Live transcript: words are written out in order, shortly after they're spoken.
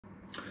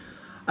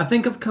I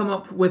think I've come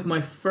up with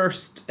my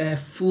first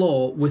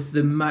flaw with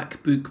the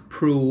MacBook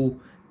Pro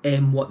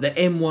M1, the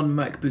M1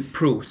 MacBook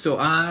Pro. So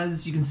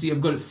as you can see,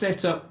 I've got it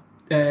set up,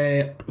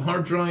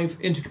 hard drive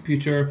into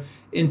computer,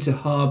 into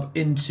hub,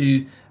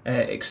 into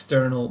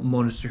external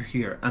monitor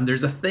here. And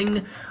there's a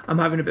thing I'm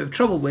having a bit of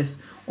trouble with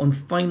on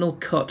Final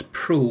Cut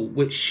Pro,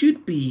 which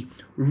should be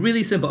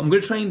really simple. I'm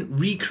going to try and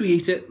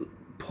recreate it.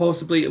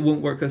 Possibly it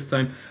won't work this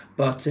time,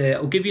 but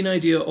I'll give you an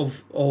idea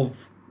of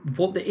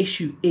what the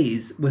issue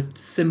is with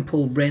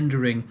simple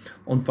rendering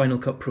on Final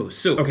Cut Pro.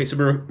 So, okay, so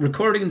we're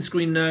recording the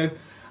screen now,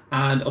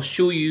 and I'll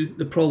show you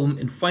the problem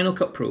in Final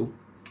Cut Pro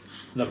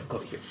that I've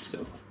got here.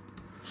 So,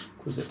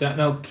 close it down.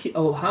 Now,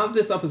 I'll have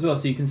this up as well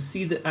so you can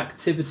see the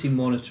activity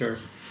monitor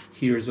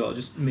here as well. I'll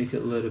just make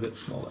it a little bit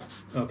smaller.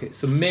 Okay,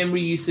 so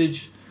memory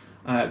usage,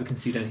 we can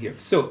see down here.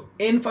 So,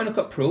 in Final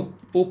Cut Pro,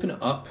 open it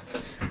up,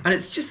 and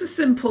it's just a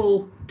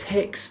simple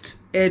text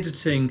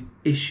editing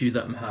issue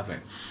that I'm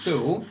having.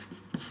 So,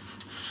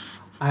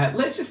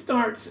 let's just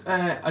start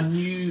a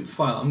new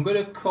file. I'm going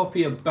to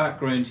copy a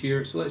background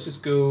here, so let's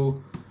just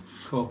go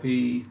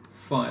copy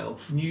file,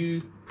 new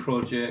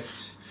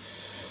project,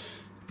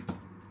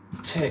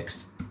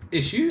 text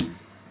issue.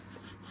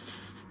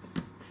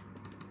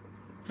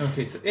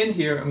 Okay, so in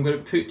here I'm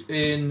going to put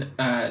in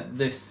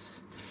this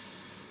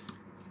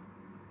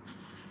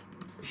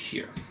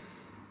here.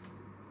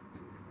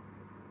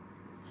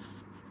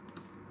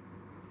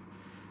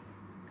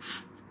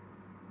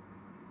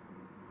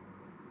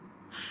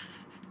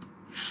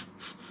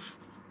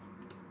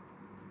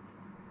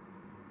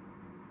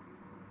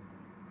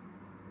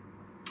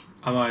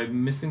 Am I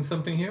missing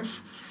something here?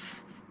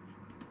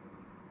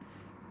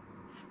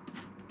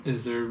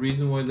 Is there a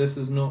reason why this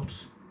is not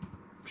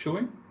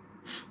showing?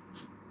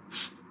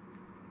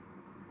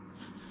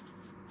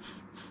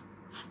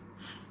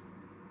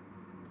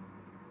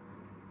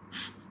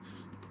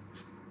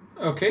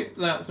 Okay,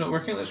 that's not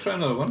working. Let's try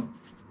another one.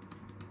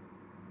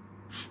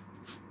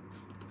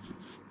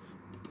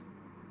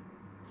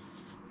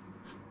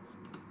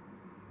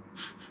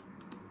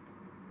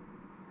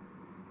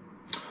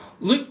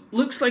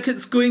 Looks like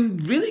it's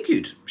going really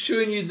good.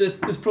 Showing you this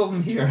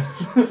problem here.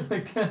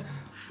 Like,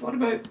 what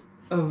about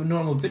a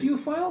normal video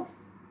file?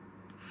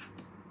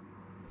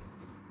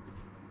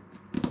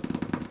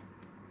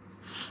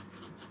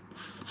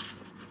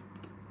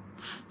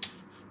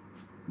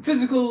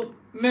 Physical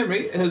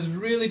memory has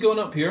really gone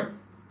up here,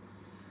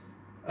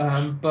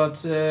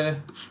 but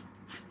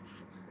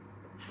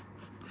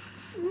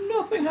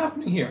nothing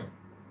happening here.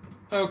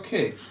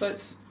 Okay,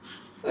 let's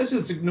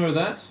just ignore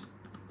that.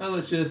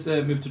 Let's just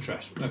move to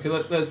trash. Okay,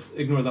 let's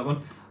ignore that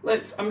one.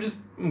 I'm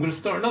going to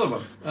start another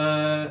one.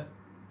 A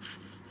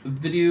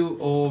video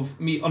of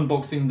me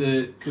unboxing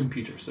the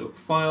computer. So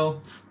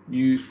file,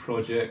 new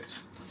project,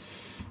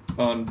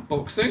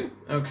 unboxing.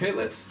 Okay,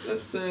 let's.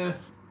 Is there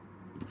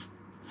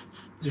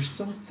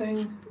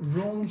something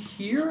wrong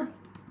here?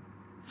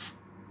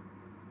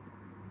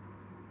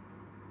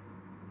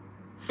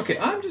 Okay,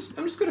 I'm just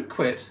going to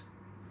quit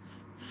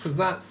because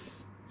that's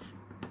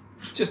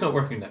just not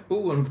working now.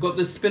 Oh, and we've got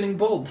this spinning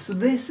ball. So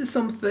this is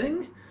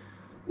something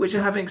which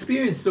I haven't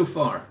experienced so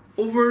far.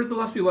 Over the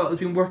last wee while, it's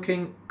been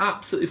working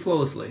absolutely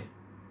flawlessly.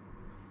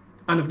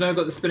 And I've now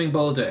got the spinning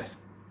ball of death.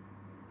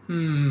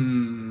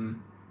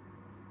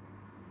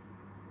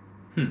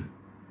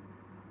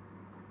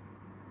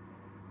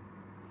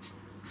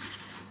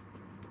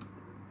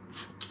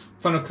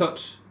 Final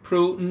Cut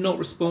Pro not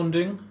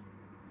responding.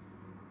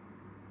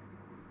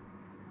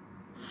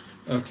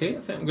 Okay, I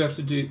think I'm going to have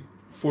to do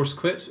force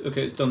quit.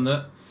 Okay, it's done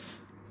that.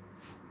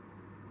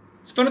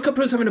 So Final Cut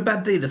Pro's having a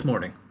bad day this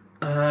morning.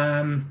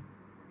 Not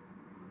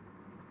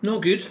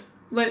good.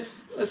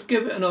 Let's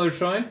give it another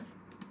try.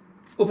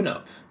 Open it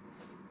up.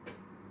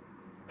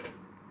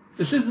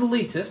 This is the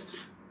latest.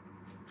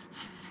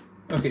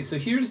 Okay, so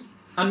here's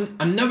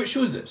and now it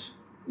shows it.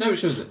 Now it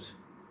shows it.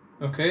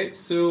 Okay,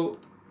 so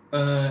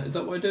is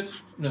that what I did?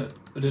 No,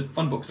 I did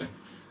unboxing.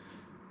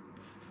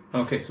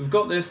 Okay, so we've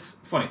got this.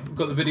 Fine, we've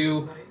got the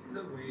video.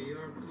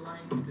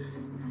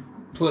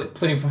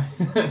 Playing fine.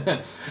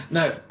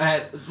 Now,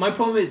 my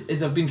problem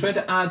is I've been trying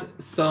to add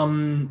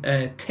some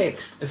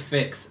text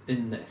effects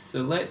in this.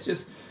 So let's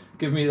just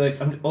give me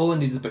all I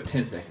need is about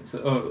 10 seconds.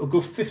 So I'll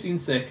go 15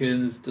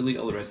 seconds, delete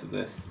all the rest of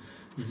this,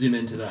 zoom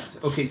into that.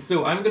 Okay,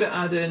 so I'm going to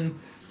add in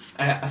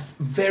a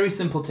very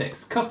simple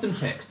text, custom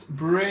text.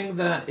 Bring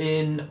that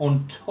in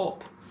on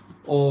top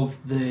of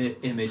the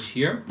image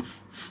here.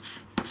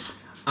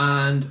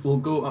 And we'll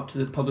go up to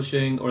the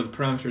publishing or the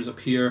parameters up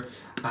here.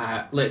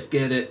 Let's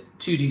get it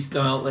 2D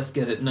style. Let's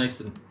get it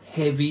nice and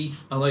heavy.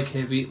 I like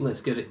heavy.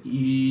 Let's get it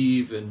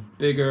even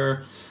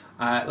bigger.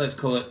 Let's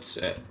call it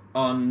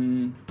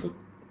unboxing.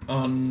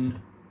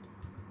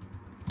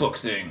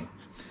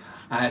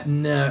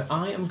 Now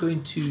I am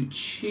going to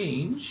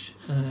change.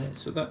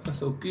 So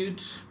that's all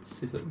good.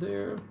 Save that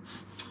there.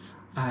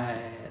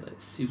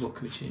 Let's see, what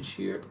can we change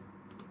here?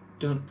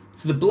 Done.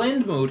 So the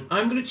blend mode,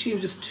 I'm going to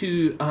change this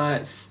to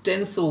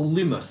stencil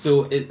luma,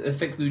 so it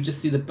effectively we just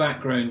see the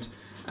background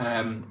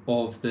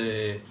of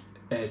the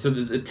so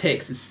that the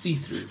text is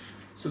see-through.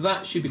 So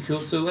that should be cool.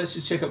 So let's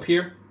just check up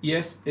here.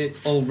 Yes,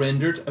 it's all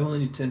rendered. I only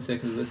need 10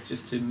 seconds of this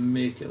just to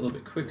make it a little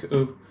bit quicker.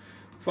 Oh,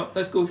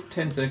 let's go for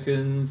 10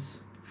 seconds.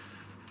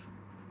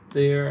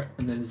 There,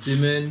 and then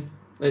zoom in.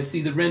 Let's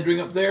see the rendering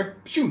up there.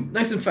 Phew,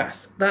 nice and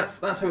fast. That's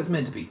how it's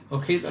meant to be.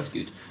 Okay, that's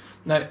good.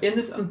 Now, in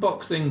this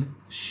unboxing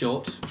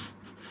shot,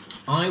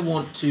 I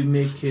want to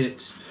make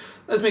it,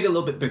 let's make it a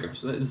little bit bigger.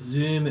 So let's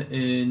zoom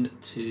in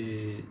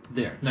to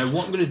there. Now,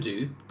 what I'm going to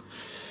do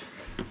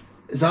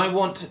is I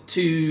want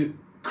to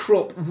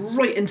crop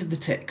right into the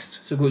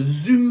text. So go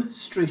zoom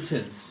straight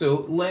in.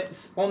 So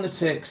let's, on the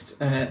text,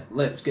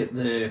 let's get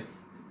the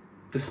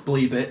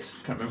display bit.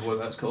 Can't remember what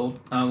that's called.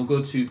 And we'll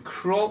go to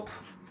crop.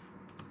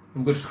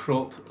 I'm going to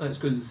crop. Let's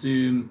go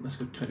zoom. Let's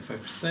go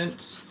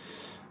 25%.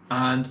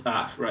 And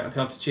right, I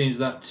have to change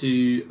that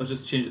to. I'll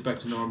just change it back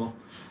to normal.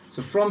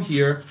 So from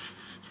here,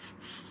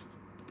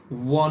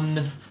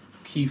 one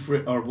key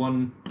point,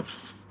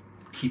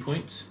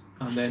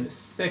 and then a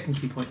second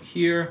key point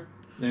here.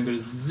 Then I'm going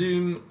to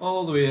zoom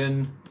all the way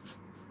in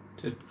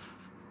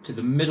to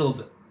the middle of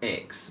the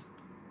X.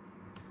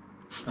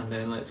 And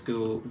then let's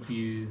go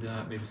view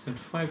that, maybe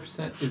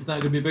 75%. Is that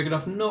going to be big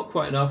enough? Not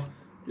quite enough.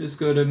 Just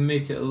go to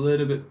make it a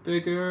little bit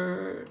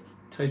bigger,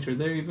 tighter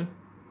there even.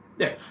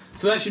 There.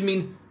 So that should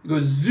mean you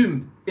go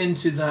zoom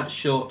into that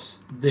shot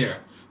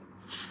there.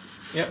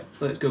 Yep,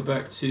 let's go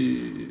back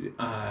to,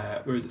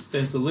 where is it,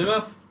 Stencil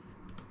Luma.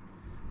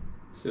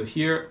 So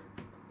here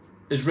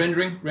is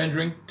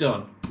rendering,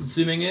 done.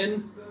 Zooming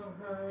in,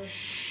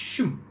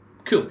 shoom.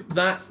 Cool,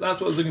 that's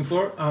what I was looking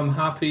for. I'm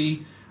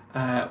happy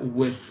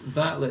with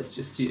that. Let's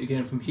just see it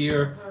again from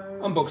here.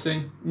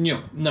 Unboxing,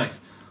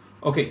 nice.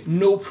 Okay,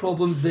 no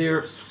problem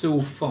there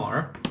so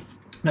far.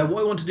 Now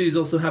what I want to do is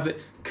also have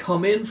it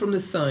come in from the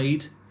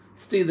side,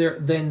 stay there,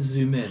 then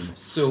zoom in.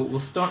 So we'll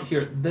start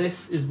here.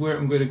 This is where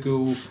I'm going to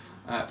go.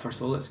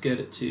 First of all, let's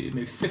get it to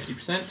maybe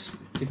 50%,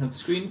 taking up the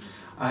screen.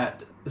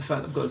 The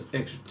fact that I've got this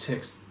extra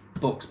text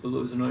box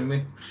below is annoying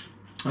me.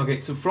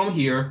 Okay, so from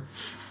here,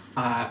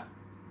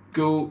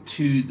 go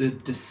to the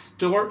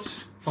distort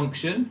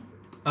function,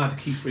 add a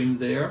keyframe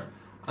there,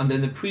 and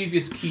then the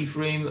previous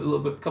keyframe,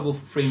 a couple of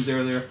frames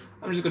earlier,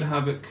 I'm just going to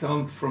have it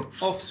come from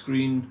off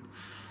screen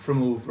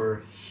from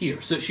over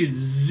here. So it should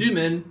zoom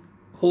in,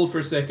 hold for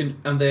a second,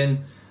 and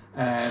then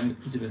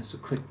zoom in. So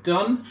click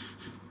done.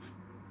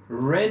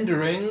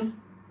 Rendering,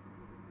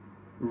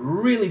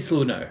 really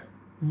slow now.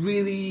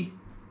 Really.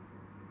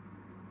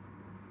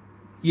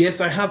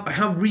 Yes, I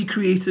have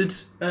recreated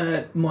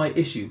my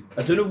issue.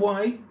 I don't know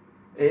why.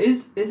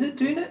 Is it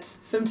doing it?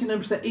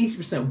 79%,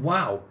 80%.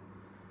 Wow.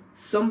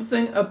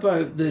 Something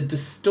about the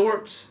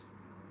distort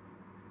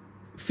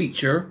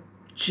feature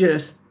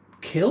just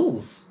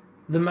kills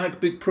the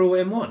MacBook Pro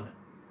M1.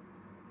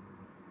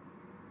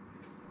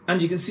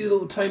 And you can see the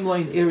little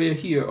timeline area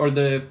here, or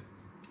the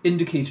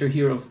indicator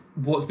here of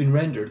what's been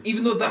rendered.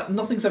 Even though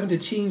nothing's having to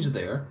change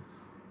there,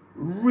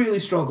 really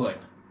struggling.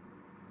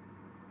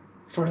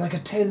 For like a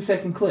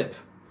 10-second clip.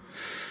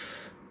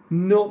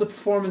 Not the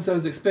performance I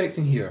was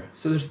expecting here.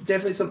 So there's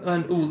definitely something,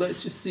 and oh,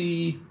 let's just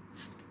see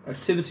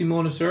activity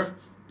monitor.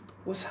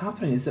 What's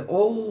happening? Is it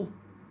all,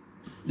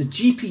 the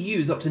GPU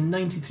is up to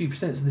 93%,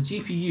 so the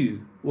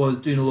GPU was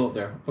doing a lot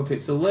there. Okay,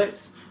 so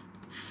let's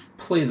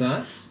play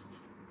that.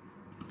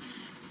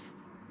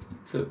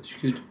 So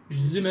you could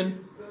zoom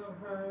in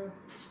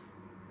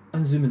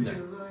and zoom in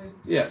there.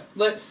 Yeah,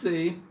 let's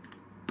see.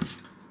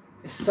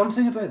 It's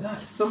something about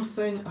that,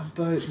 something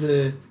about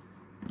the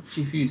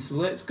GPU. So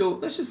let's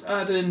just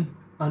add in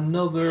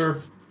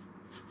another.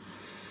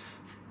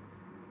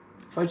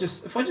 If I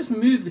just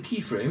move the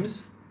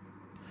keyframes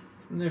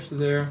from there to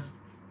there,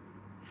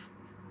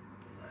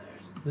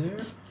 there's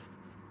there,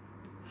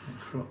 and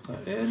crop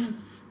that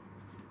in.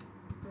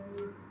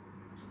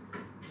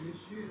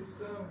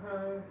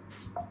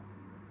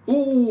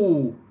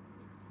 Ooh!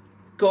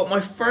 Got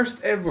my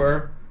first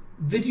ever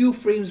video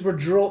frames were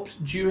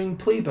dropped during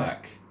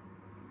playback.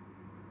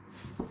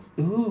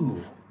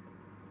 Ooh.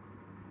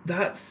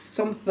 That's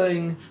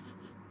something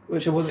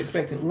which I wasn't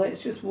expecting.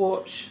 Let's just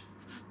watch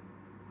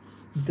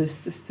the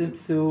system.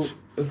 So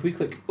if we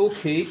click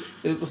OK,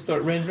 it will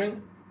start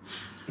rendering.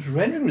 It's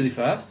rendering really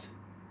fast.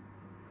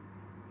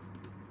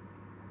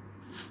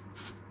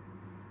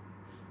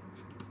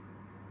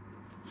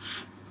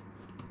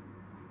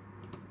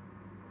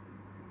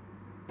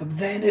 But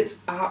then it's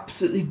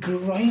absolutely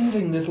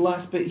grinding this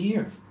last bit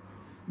here.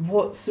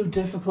 What's so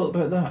difficult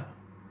about that?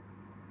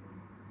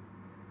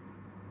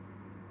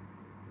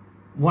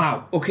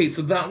 Wow, okay,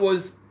 so that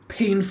was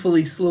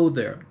painfully slow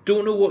there.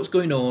 Don't know what's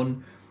going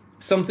on.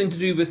 Something to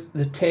do with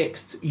the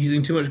text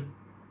using too much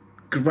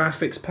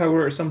graphics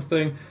power or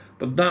something,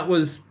 but that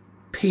was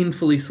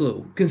painfully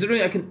slow.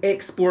 Considering I can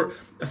export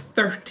a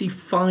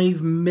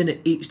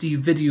 35-minute HD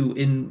video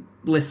in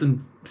less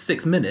than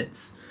 6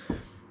 minutes,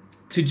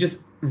 to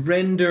just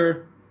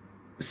render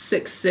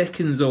 6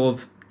 seconds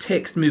of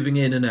text moving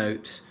in and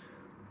out,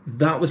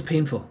 that was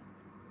painful.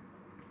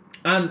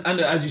 And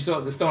as you saw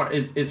at the start,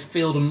 it's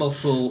failed on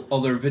multiple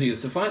other videos.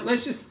 So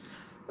let's just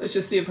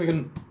see if I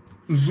can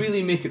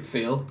really make it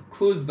fail.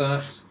 Close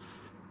that,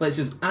 Let's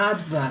just add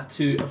that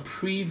to a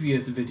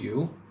previous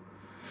video.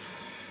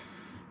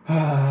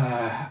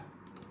 Unboxing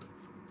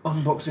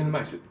the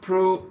MacBook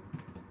Pro.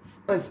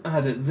 Let's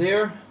add it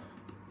there.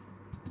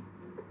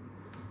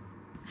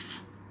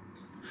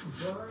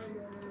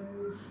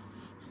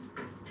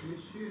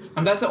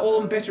 And that's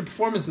all on better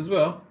performance as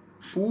well.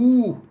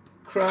 Ooh,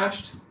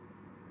 crashed.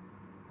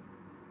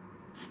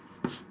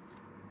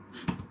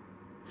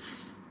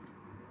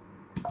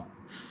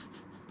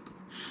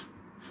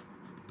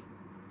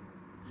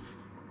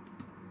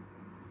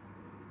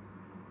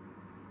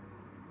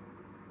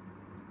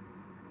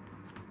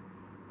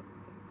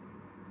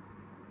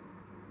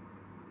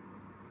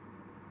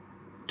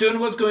 Don't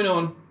know what's going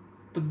on,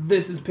 but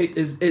this is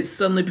it's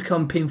suddenly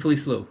become painfully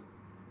slow.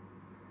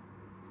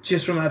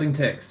 Just from adding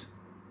text.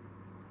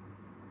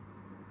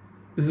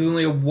 This is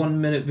only a 1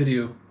 minute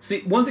video.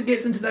 See, once it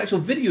gets into the actual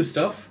video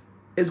stuff,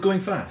 it's going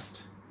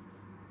fast.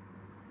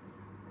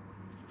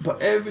 But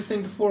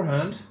everything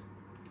beforehand.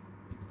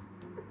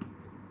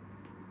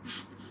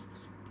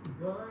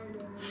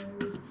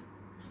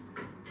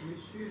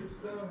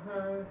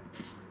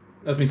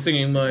 That's me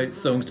singing my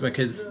songs to my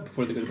kids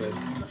before they go to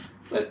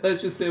bed.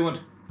 Let's just say I want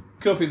to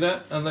copy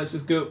that, and let's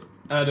just go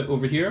add it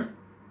over here.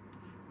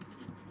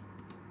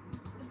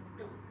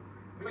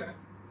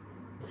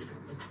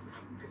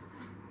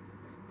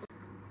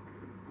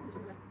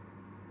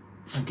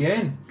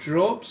 Again,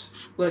 drops.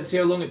 Let's see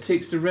how long it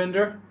takes to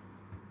render.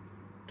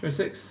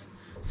 26,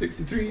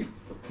 63,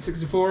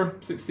 64,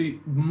 60.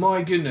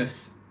 My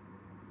goodness.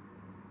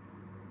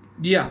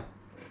 Yeah.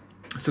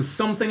 So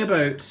something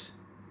about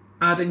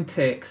adding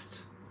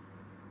text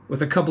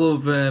with a couple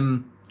of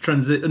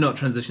not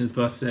transitions,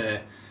 but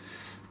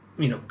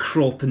you know,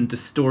 crop and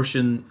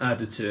distortion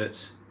added to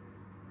it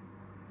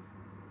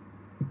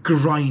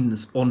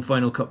grinds on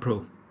Final Cut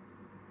Pro.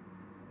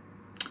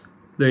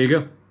 There you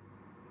go.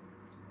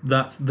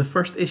 That's the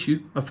first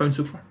issue I've found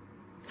so far.